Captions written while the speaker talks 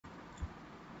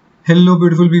Hello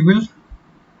beautiful people,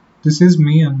 this is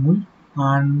me Anmol,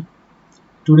 and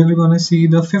today we're gonna see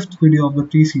the fifth video of the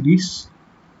tree series,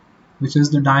 which is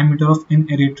the diameter of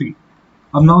N-Ary tree.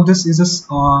 Now this is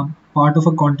a part of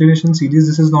a continuation series.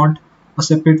 This is not a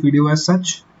separate video as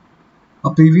such. A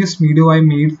previous video I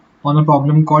made on a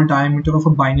problem called diameter of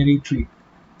a binary tree.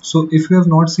 So if you have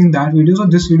not seen that video, so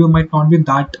this video might not be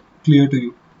that clear to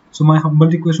you. So my humble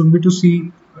request would be to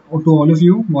see, or to all of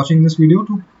you watching this video,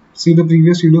 to see the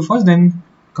previous video first, then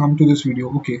come to this video.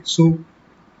 Okay, so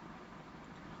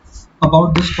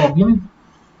about this problem,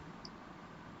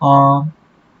 uh,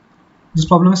 this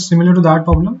problem is similar to that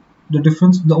problem.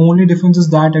 The only difference is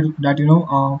that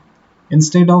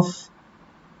instead of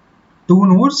two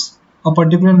nodes, a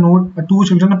particular node, two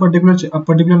children, a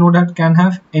particular node that can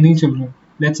have any children.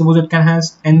 Let's suppose it can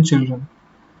has n children.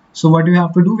 So what we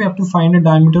have to do, we have to find a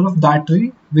diameter of that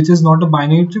tree, which is not a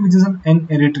binary tree, which is an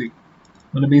N-Ary tree.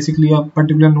 Well, basically a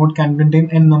particular node can contain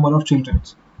n number of children.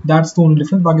 That's the only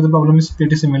difference. But the problem is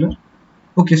pretty similar.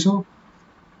 Okay, so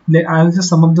I'll just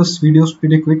sum up this video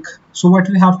pretty quick. So what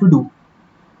we have to do,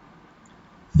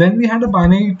 when we had a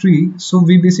binary tree, so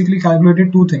we basically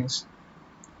calculated two things.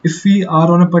 If we are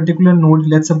on a particular node,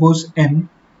 let's suppose n,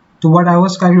 so what I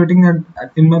was calculating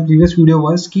in my previous video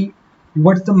was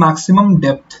what's the maximum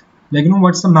depth,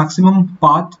 what's the maximum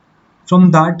path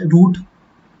from that root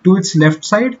to its left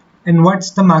side, and what's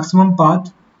the maximum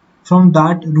path from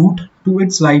that root to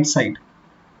its right side.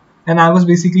 And I was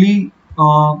basically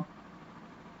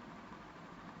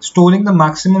storing the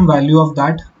maximum value of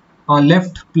that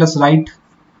left plus right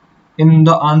in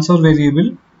the answer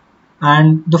variable,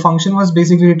 and the function was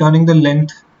basically returning the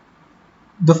length.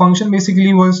 The function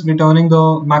basically was returning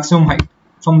the maximum height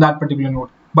from that particular node,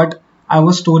 but I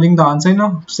was storing the answer in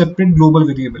a separate global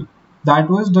variable. That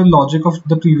was the logic of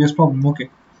the previous problem. Okay,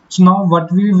 so now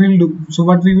what we will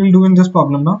do in this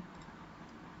problem now,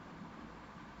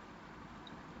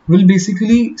 will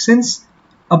basically, since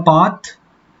a path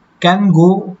can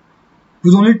go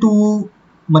with only two,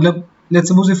 let's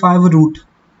suppose if I have a root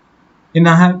and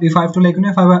if I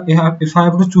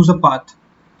have to choose a path,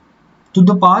 so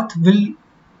the path will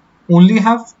only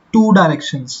have two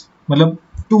directions,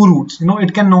 two routes.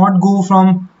 It cannot go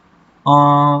from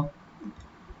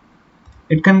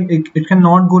it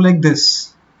cannot go like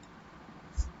this.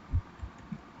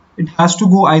 It has to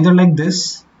go either like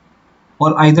this,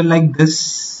 or either like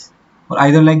this, or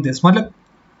either like this.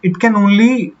 It can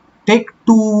only take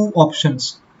two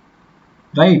options,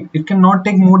 right? It cannot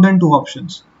take more than two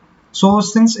options. So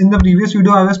since in the previous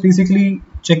video I was basically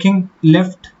checking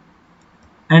left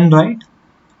and right,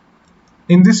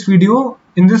 in this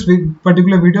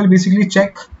particular video I'll basically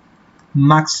check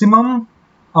maximum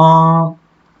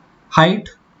height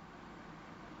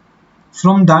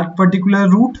from that particular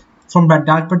root, from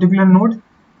that particular node,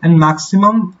 and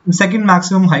second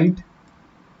maximum height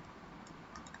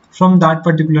from that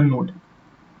particular node.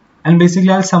 And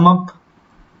basically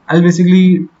I'll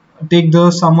basically take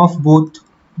the sum of both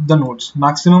the nodes,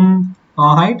 maximum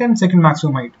height and second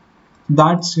maximum height.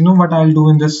 That's what I'll do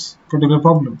in this particular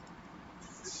problem.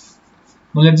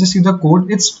 Now let's just see the code.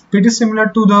 It's pretty similar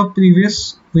to the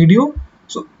previous video.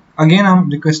 So again, I'm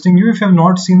requesting you, if you have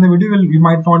not seen the video, you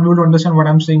might not be able to understand what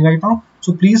I'm saying right now.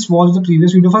 So please watch the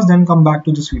previous video first, then come back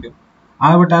to this video.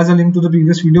 I have attached a link to the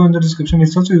previous video in the description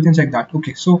itself, so you can check that.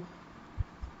 Okay, so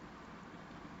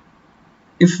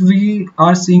if we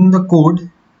are seeing the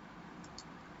code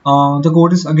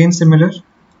is again similar.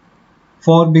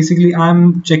 For basically,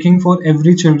 I'm checking for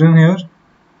every children here.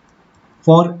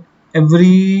 For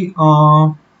every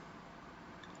node,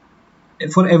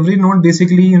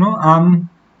 basically,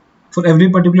 for every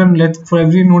particular for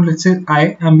every node, let's say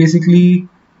I'm basically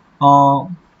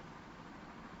I'm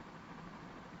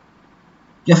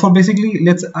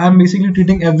basically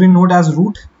treating every node as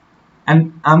root,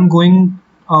 and I'm going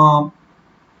to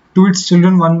its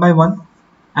children one by one,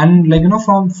 and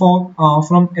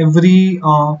from every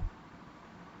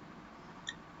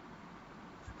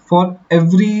for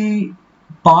every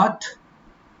path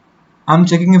I'm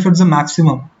checking if it's a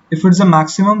maximum. If it's a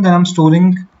maximum, then I'm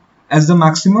storing as the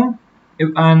maximum,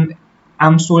 and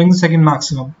I'm storing the second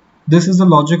maximum. This is the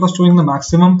logic of storing the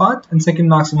maximum path and second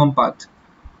maximum path.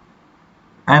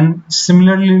 And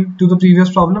similarly to the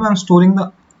previous problem, I'm storing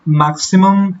the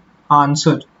maximum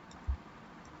answer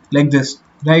like this,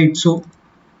 right? So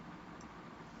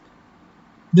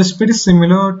this is pretty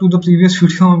similar to the previous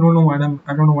video. I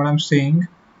don't know what I'm saying.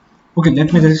 Okay,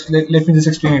 let me just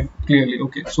explain it clearly.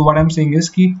 Okay, so what I'm saying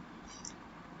is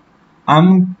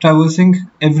I'm traversing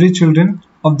every children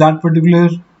of that particular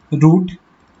root,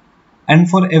 and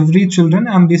for every children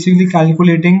I'm basically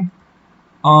calculating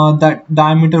that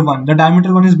diameter one. The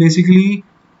diameter one is basically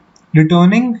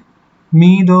returning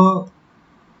me the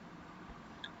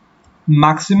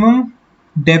maximum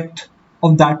depth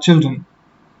of that children.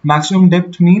 Maximum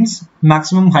depth means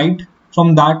maximum height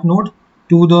from that node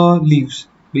to the leaves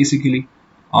basically.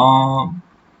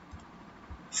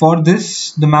 For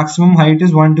this, the maximum height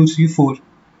is 1 2 3 4.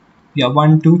 Yeah,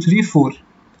 1 2 3 4.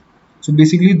 So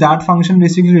basically that function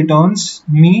basically returns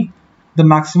me the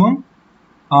maximum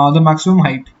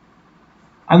height.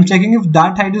 I'm checking if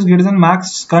that height is greater than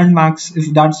max, current max.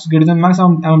 If that's greater than max,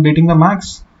 I'm updating the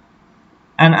max,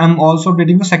 and I'm also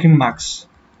updating the second max,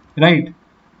 right?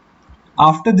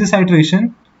 After this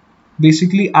iteration,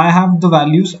 basically I have the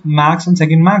values max and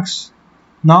second max.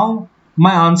 Now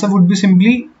my answer would be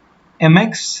simply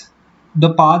mx,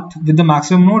 the path with the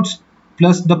maximum nodes,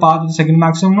 plus the path with the second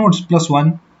maximum nodes, plus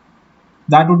 1.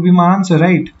 That would be my answer,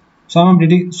 right? So I'm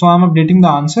updating the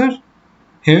answer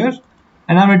here,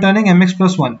 and I'm returning mx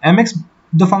plus 1. Mx,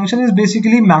 the function is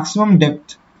basically maximum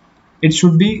depth. It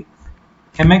should be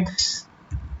mx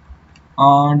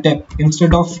depth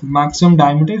instead of maximum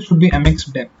diameter. It should be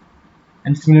mx depth,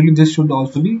 and similarly this should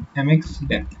also be mx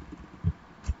depth.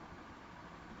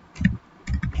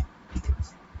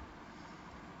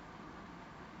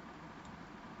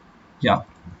 Yeah,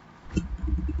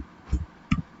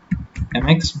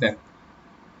 mx depth.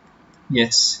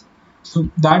 Yes. So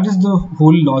that is the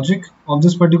whole logic of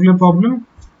this particular problem.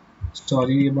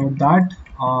 Sorry about that.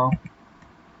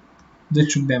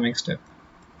 This should be mx depth.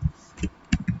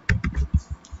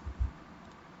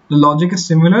 The logic is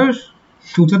similar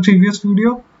to the previous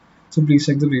video, so please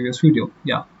check the previous video.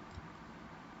 Yeah.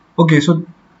 Okay, so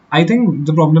I think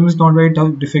the problem is not very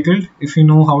difficult. If you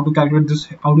know how to calculate this,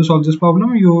 how to solve this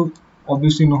problem, you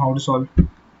obviously know how to solve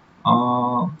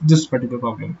this particular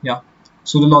problem. Yeah.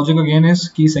 So the logic again is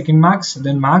key second max,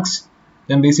 then max,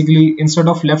 then basically instead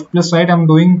of left plus right, I'm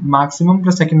doing maximum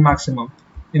plus second maximum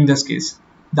in this case.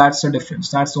 That's the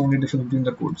difference. That's the only difference between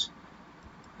the codes.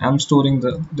 I'm storing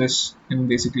this in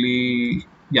basically,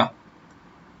 yeah.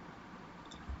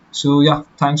 So yeah,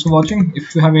 thanks for watching.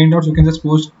 If you have any doubts, you can just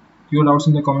post your doubts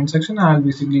in the comment section, and I'll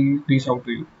basically reach out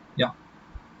to you. Yeah,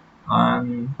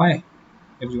 and bye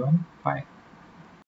everyone. Bye.